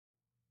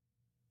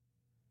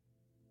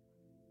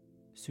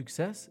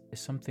Success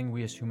is something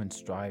we as humans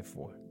strive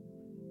for,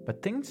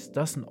 but things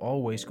doesn't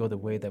always go the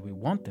way that we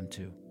want them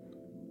to.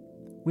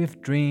 We have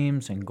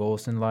dreams and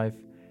goals in life,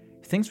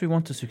 things we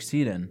want to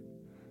succeed in,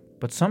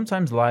 but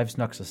sometimes life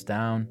knocks us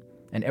down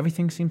and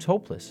everything seems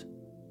hopeless.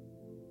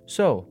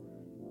 So,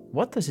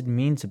 what does it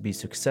mean to be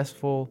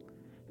successful,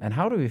 and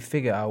how do we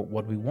figure out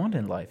what we want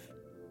in life?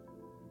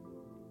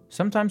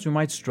 Sometimes we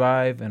might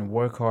strive and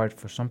work hard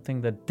for something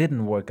that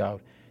didn't work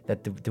out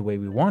the way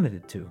we wanted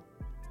it to.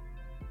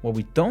 What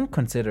we don't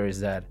consider is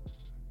that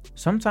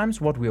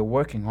sometimes what we are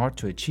working hard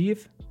to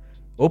achieve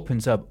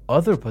opens up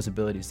other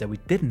possibilities that we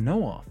didn't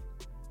know of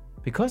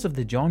because of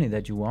the journey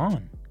that you were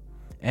on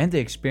and the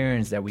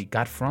experience that we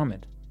got from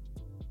it.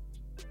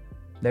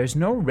 There is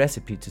no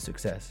recipe to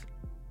success,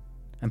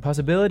 and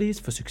possibilities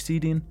for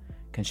succeeding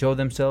can show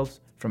themselves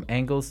from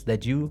angles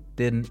that you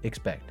didn't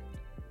expect.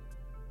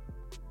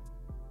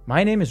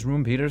 My name is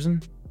Rune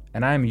Petersen,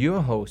 and I am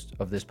your host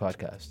of this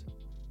podcast.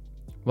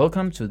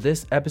 Welcome to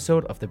this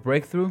episode of The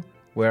Breakthrough,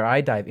 where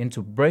I dive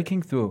into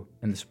breaking through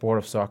in the sport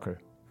of soccer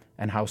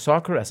and how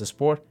soccer as a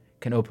sport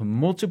can open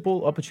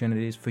multiple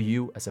opportunities for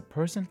you as a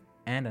person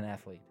and an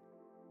athlete.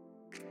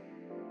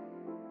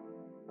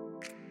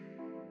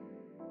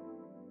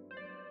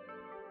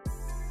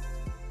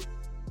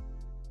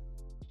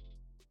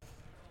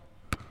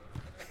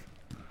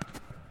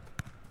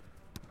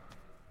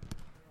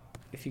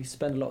 If you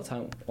spend a lot of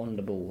time on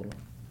the ball,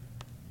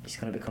 it's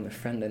going to become a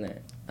friend in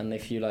it. And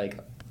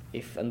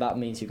and that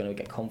means you're going to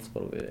get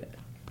comfortable with it.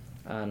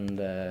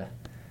 And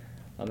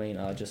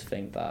I just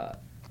think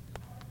that,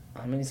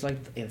 it's like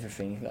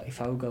everything. Like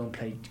if I would go and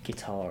play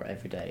guitar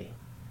every day,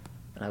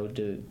 and I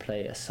would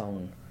play a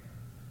song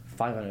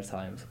 500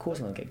 times, of course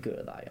I'm going to get good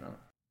at that,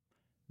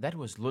 That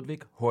was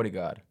Ludvig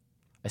Hurtigard,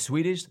 a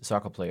Swedish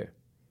soccer player.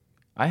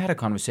 I had a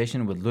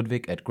conversation with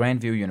Ludvig at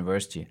Grandview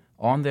University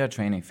on their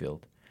training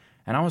field,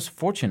 and I was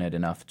fortunate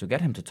enough to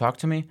get him to talk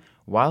to me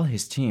while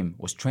his team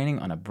was training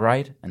on a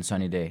bright and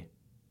sunny day.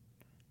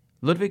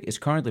 Ludvig is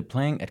currently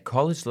playing at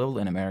college level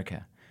in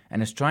America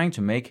and is trying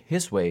to make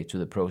his way to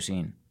the pro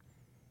scene.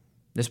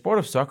 The sport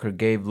of soccer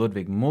gave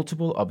Ludvig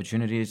multiple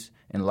opportunities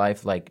in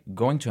life, like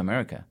going to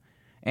America,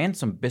 and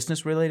some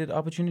business-related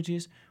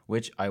opportunities,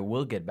 which I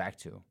will get back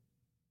to.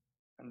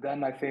 And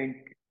then I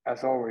think,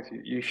 as always,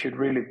 you should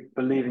really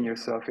believe in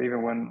yourself,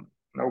 even when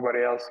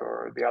nobody else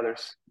or the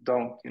others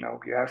don't.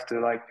 You have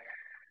to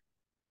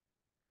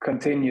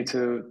continue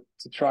to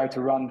try to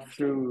run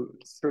through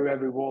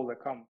every wall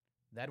that comes.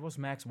 That was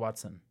Max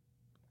Watson,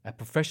 a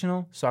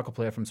professional soccer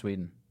player from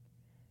Sweden.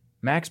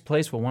 Max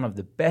plays for one of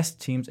the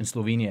best teams in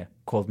Slovenia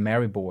called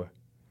Maribor,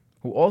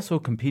 who also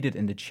competed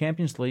in the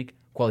Champions League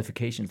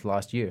qualifications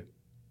last year.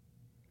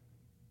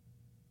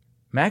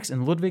 Max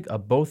and Ludvig are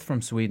both from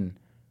Sweden,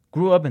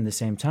 grew up in the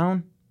same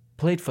town,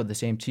 played for the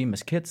same team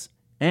as kids,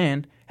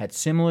 and had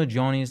similar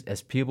journeys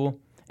as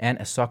people and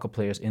as soccer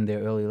players in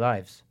their early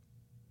lives.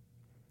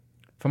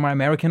 For my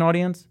American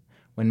audience,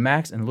 when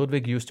Max and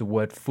Ludvig use the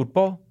word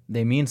football,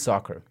 they mean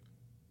soccer.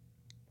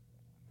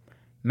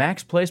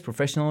 Max plays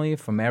professionally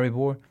for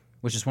Maribor,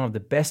 which is one of the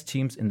best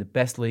teams in the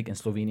best league in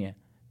Slovenia,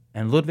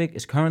 and Ludvig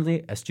is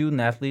currently a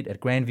student athlete at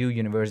Grandview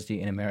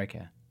University in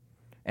America,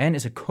 and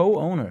is a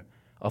co-owner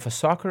of a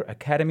soccer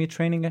academy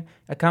training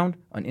account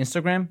on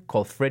Instagram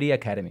called Freddy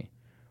Academy,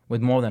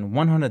 with more than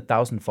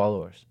 100,000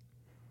 followers.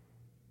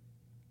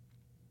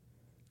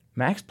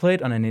 Max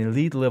played on an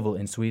elite level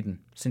in Sweden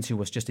since he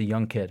was just a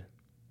young kid,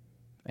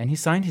 and he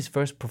signed his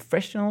first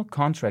professional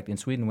contract in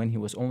Sweden when he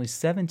was only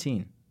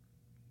 17.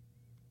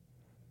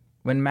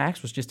 When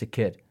Max was just a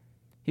kid,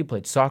 he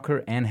played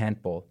soccer and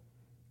handball,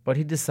 but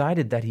he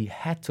decided that he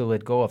had to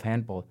let go of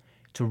handball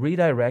to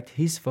redirect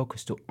his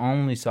focus to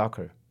only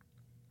soccer.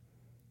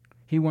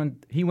 He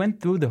went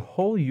through the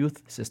whole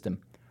youth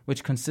system,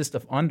 which consists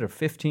of under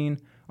 15,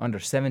 under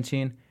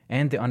 17,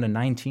 and the under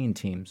 19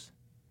 teams.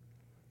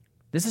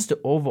 This is the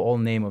overall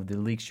name of the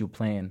leagues you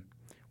play in,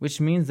 which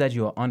means that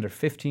you are under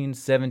 15,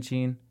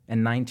 17,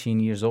 and 19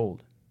 years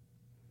old.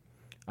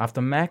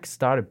 After Max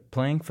started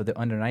playing for the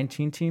under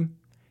 19 team,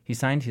 he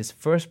signed his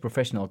first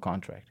professional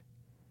contract.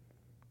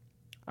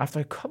 After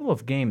a couple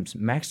of games,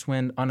 Max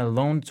went on a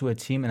loan to a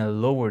team in a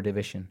lower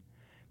division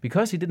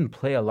because he didn't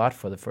play a lot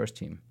for the first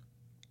team.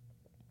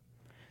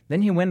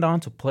 Then he went on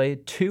to play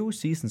 2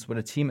 seasons with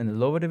a team in the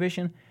lower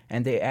division,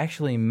 and they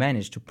actually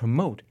managed to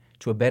promote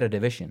to a better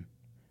division.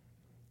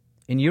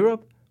 In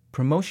Europe,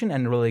 promotion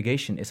and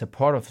relegation is a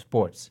part of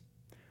sports,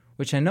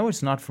 which I know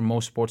it's not for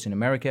most sports in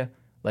America,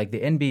 like the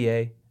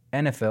NBA,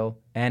 NFL,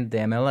 and the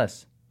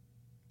MLS.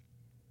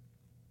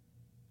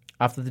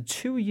 After the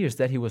 2 years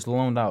that he was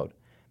loaned out,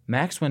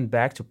 Max went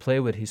back to play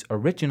with his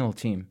original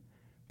team,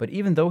 but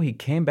even though he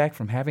came back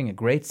from having a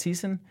great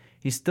season,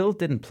 he still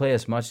didn't play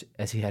as much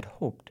as he had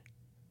hoped.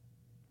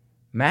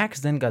 Max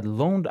then got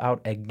loaned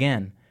out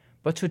again,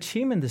 but to a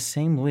team in the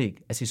same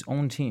league as his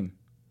own team,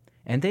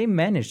 and they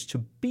managed to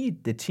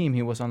beat the team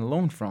he was on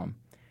loan from,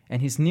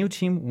 and his new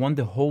team won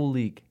the whole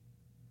league.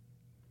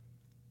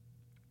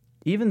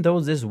 Even though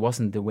this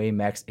wasn't the way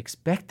Max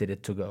expected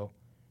it to go,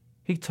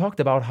 he He talked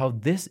about how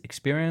this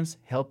experience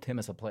helped him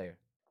as a player.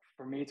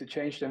 For me to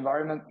change the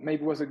environment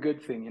maybe was a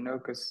good thing,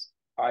 because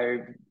I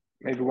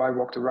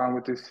walked around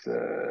with these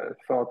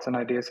thoughts and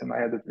ideas in my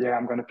head that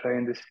I'm going to play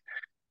in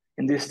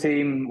this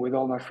team with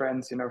all my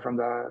friends, from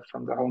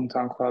the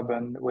hometown club,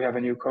 and we have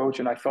a new coach,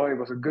 and I thought he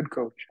was a good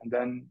coach, and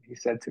then he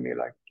said to me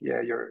like,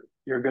 yeah, you're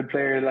a good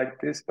player like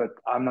this, but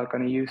I'm not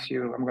going to use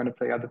you. I'm going to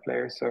play other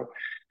players. So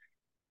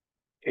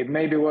it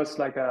maybe was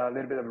like a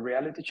little bit of a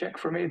reality check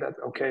for me that,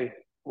 okay,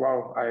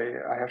 wow,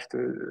 I have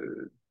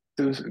to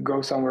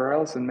go somewhere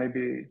else and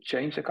maybe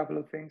change a couple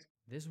of things.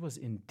 This was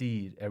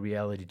indeed a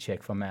reality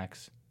check for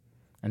Max,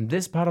 and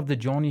this part of the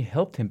journey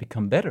helped him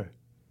become better.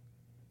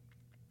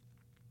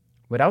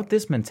 Without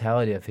this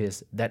mentality of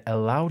his that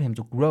allowed him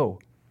to grow,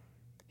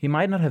 he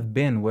might not have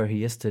been where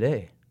he is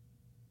today.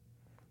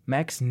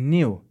 Max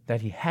knew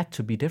that he had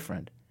to be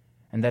different,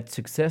 and that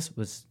success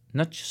was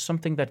not just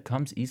something that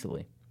comes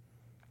easily.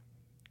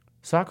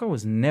 Soccer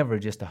was never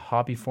just a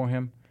hobby for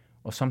him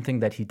or something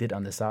that he did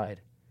on the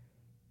side.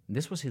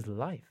 This was his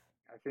life.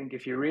 I think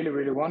if you really,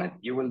 really want it,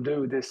 you will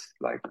do this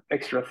like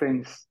extra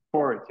things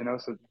for it,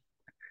 So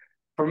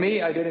for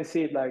me, I didn't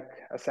see it like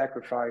a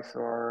sacrifice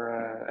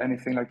or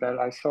anything like that.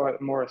 I saw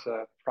it more as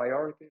a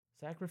priority.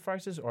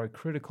 Sacrifices are a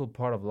critical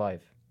part of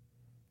life.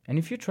 And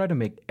if you try to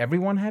make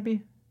everyone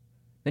happy,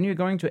 then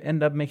you're going to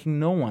end up making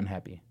no one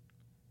happy.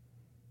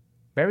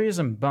 Barriers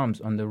and bumps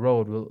on the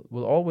road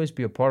will always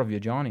be a part of your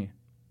journey.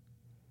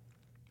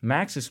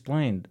 Max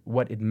explained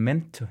what it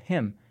meant to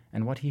him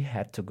and what he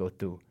had to go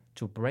through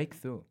to break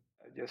through.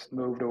 I just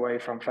moved away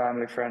from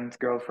family, friends,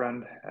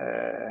 girlfriend.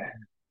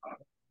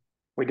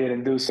 We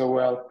didn't do so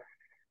well.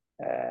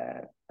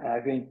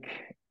 I think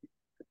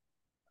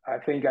I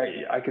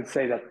could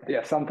say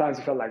that, sometimes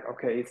I felt like,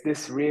 okay, is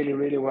this really,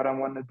 really what I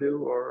want to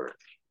do? Or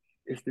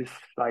is this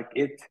like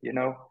it,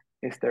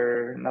 Is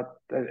there not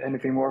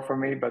anything more for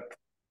me? But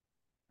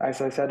as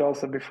I said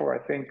also before, I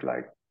think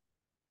like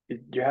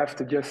you have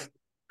to just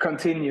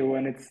continue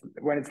when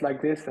it's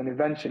like this, and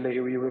eventually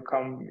you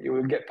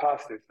will get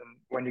past this, and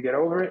when you get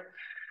over it,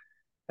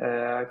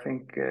 I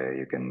think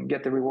you can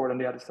get the reward on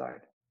the other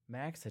side.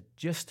 Max had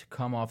just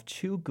come off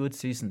 2 good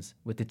seasons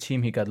with the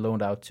team he got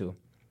loaned out to,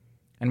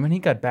 and when he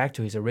got back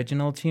to his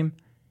original team,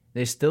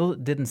 they still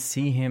didn't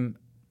see him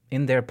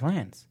in their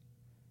plans.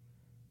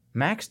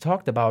 Max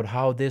talked about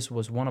how this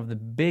was one of the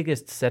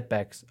biggest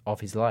setbacks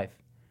of his life,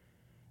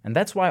 and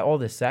that's why all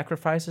the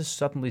sacrifices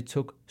suddenly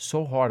took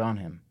so hard on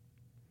him.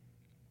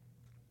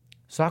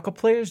 Soccer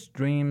players'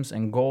 dreams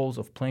and goals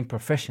of playing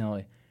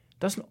professionally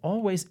doesn't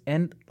always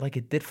end like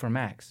it did for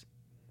Max.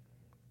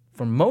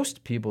 For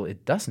most people,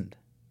 it doesn't,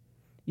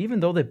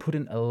 even though they put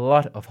in a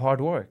lot of hard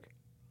work.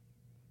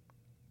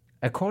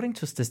 According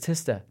to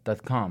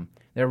Statista.com,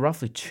 there are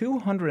roughly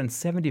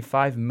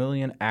 275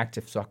 million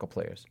active soccer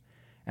players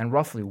and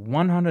roughly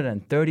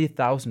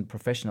 130,000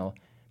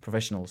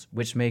 professionals,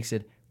 which makes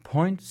it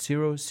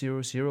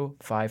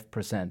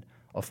 0.0005%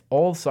 of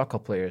all soccer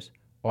players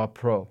are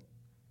pro.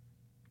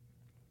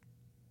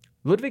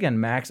 Ludwig and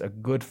Max are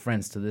good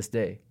friends to this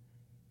day,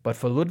 but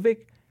for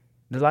Ludwig,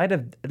 the light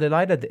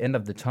at the end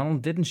of the tunnel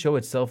didn't show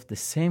itself the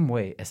same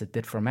way as it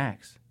did for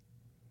Max.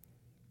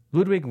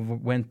 Ludwig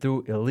went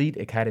through elite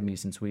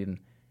academies in Sweden,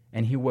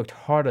 and he worked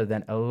harder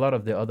than a lot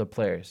of the other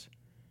players.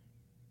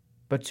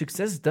 But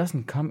success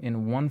doesn't come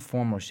in one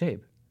form or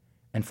shape.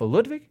 And for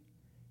Ludwig,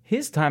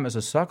 his time as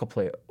a soccer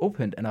player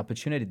opened an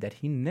opportunity that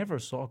he never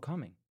saw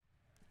coming.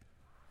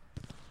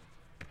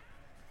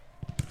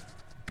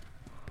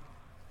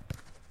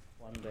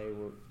 One day,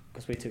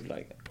 because we took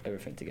like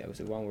everything together,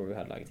 so one where we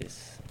had like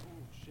this,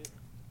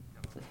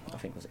 I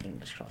think it was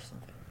English class or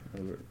something.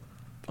 We were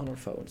on our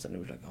phones and we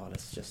were like, oh,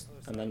 let's just.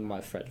 And then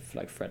my Fred,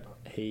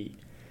 he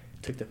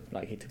took the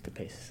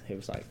piss. He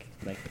was like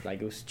he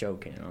was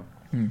joking,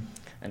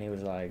 And he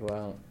was like,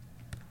 well,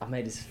 I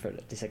made this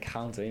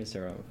account on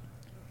Instagram,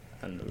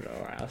 and we were like,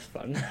 alright, that's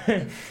fun.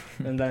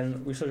 And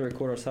then we started to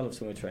record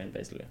ourselves when we trained,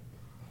 basically,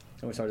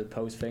 and we started to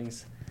post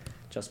things,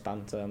 just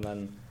banter, and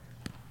then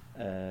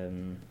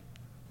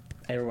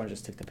everyone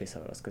just took the piss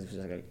out of us because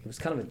it was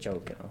kind of a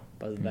joke,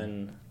 But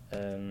then.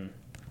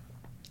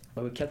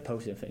 But we kept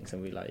posting things,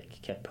 and we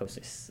kept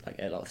posting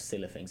a lot of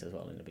silly things as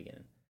well in the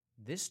beginning.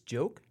 This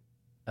joke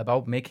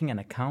about making an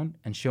account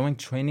and showing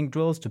training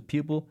drills to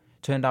people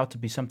turned out to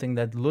be something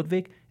that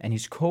Ludwig and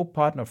his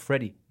co-partner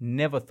Freddy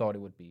never thought it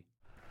would be.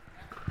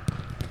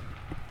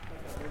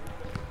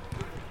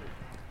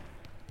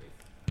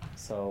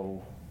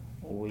 So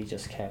we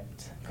just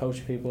kept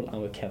coaching people,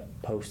 and we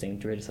kept posting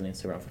drills on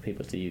Instagram for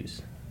people to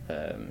use.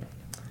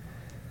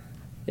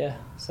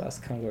 So that's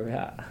kind of where we're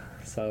at.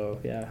 So,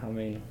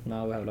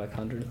 now we have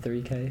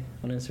 103k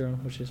on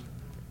Instagram, which is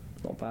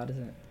not bad, is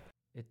it?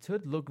 It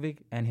took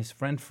Ludwig and his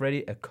friend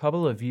Freddy a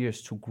couple of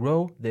years to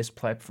grow this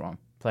platform,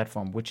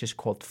 which is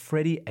called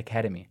Freddy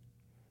Academy.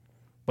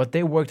 But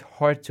they worked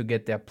hard to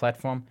get their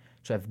platform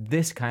to have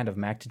this kind of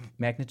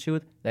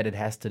magnitude that it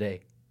has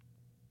today.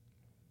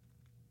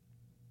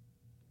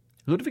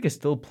 Ludwig is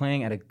still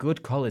playing at a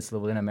good college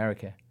level in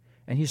America,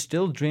 and he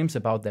still dreams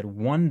about that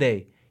one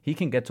day he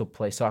can get to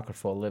play soccer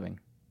for a living.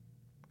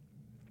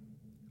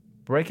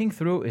 Breaking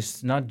through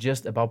is not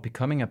just about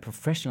becoming a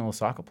professional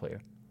soccer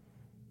player.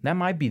 That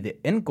might be the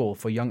end goal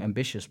for a young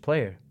ambitious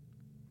player.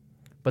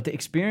 But the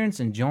experience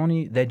and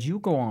journey that you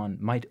go on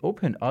might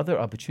open other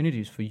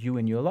opportunities for you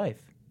in your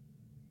life.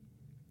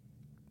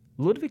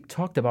 Ludwig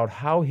talked about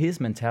how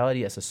his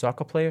mentality as a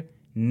soccer player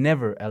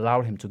never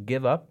allowed him to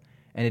give up,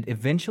 and it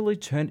eventually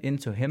turned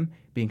into him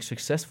being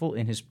successful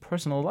in his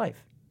personal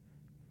life.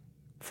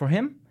 For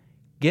him,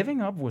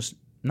 giving up was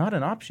not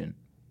an option,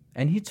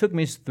 and he took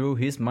me through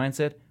his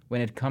mindset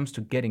when it comes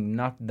to getting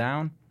knocked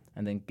down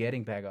and then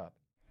getting back up.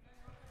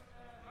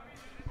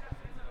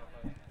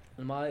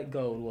 My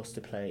goal was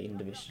to play in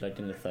division, like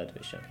in the 3rd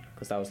division,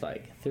 because that was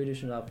like 3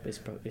 divisions up is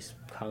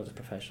counts as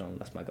professional.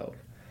 That's my goal.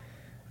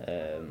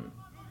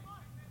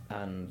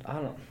 And I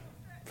don't know.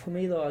 For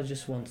me though, I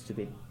just wanted to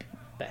be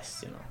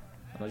best, and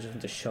I just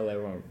want to show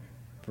everyone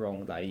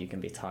wrong that you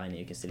can be tiny,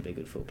 you can still be a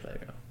good football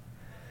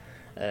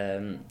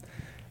player.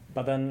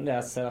 But then, yeah,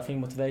 as I said, I think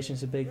motivation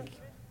is a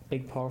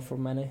big part for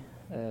many.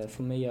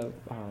 For me, I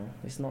don't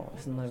know.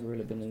 It's never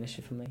really been an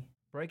issue for me.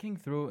 Breaking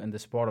through in the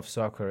sport of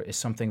soccer is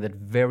something that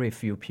very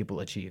few people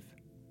achieve.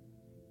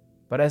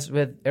 But as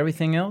with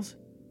everything else,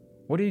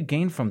 what do you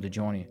gain from the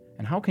journey,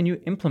 and how can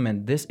you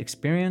implement this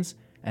experience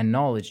and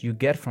knowledge you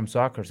get from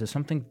soccer to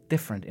something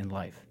different in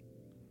life?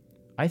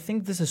 I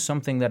think this is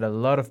something that a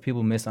lot of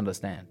people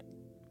misunderstand.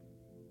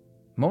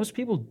 Most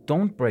people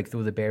don't break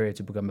through the barrier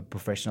to become a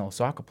professional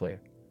soccer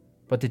player,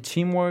 but the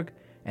teamwork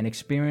and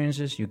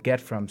experiences you get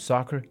from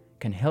soccer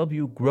can help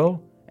you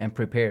grow and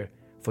prepare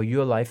for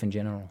your life in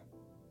general.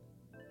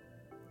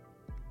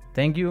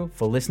 Thank you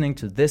for listening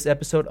to this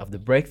episode of The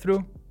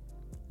Breakthrough.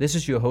 This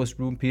is your host,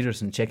 Rune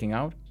Peterson, checking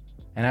out,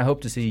 and I hope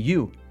to see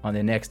you on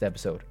the next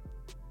episode.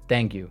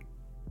 Thank you.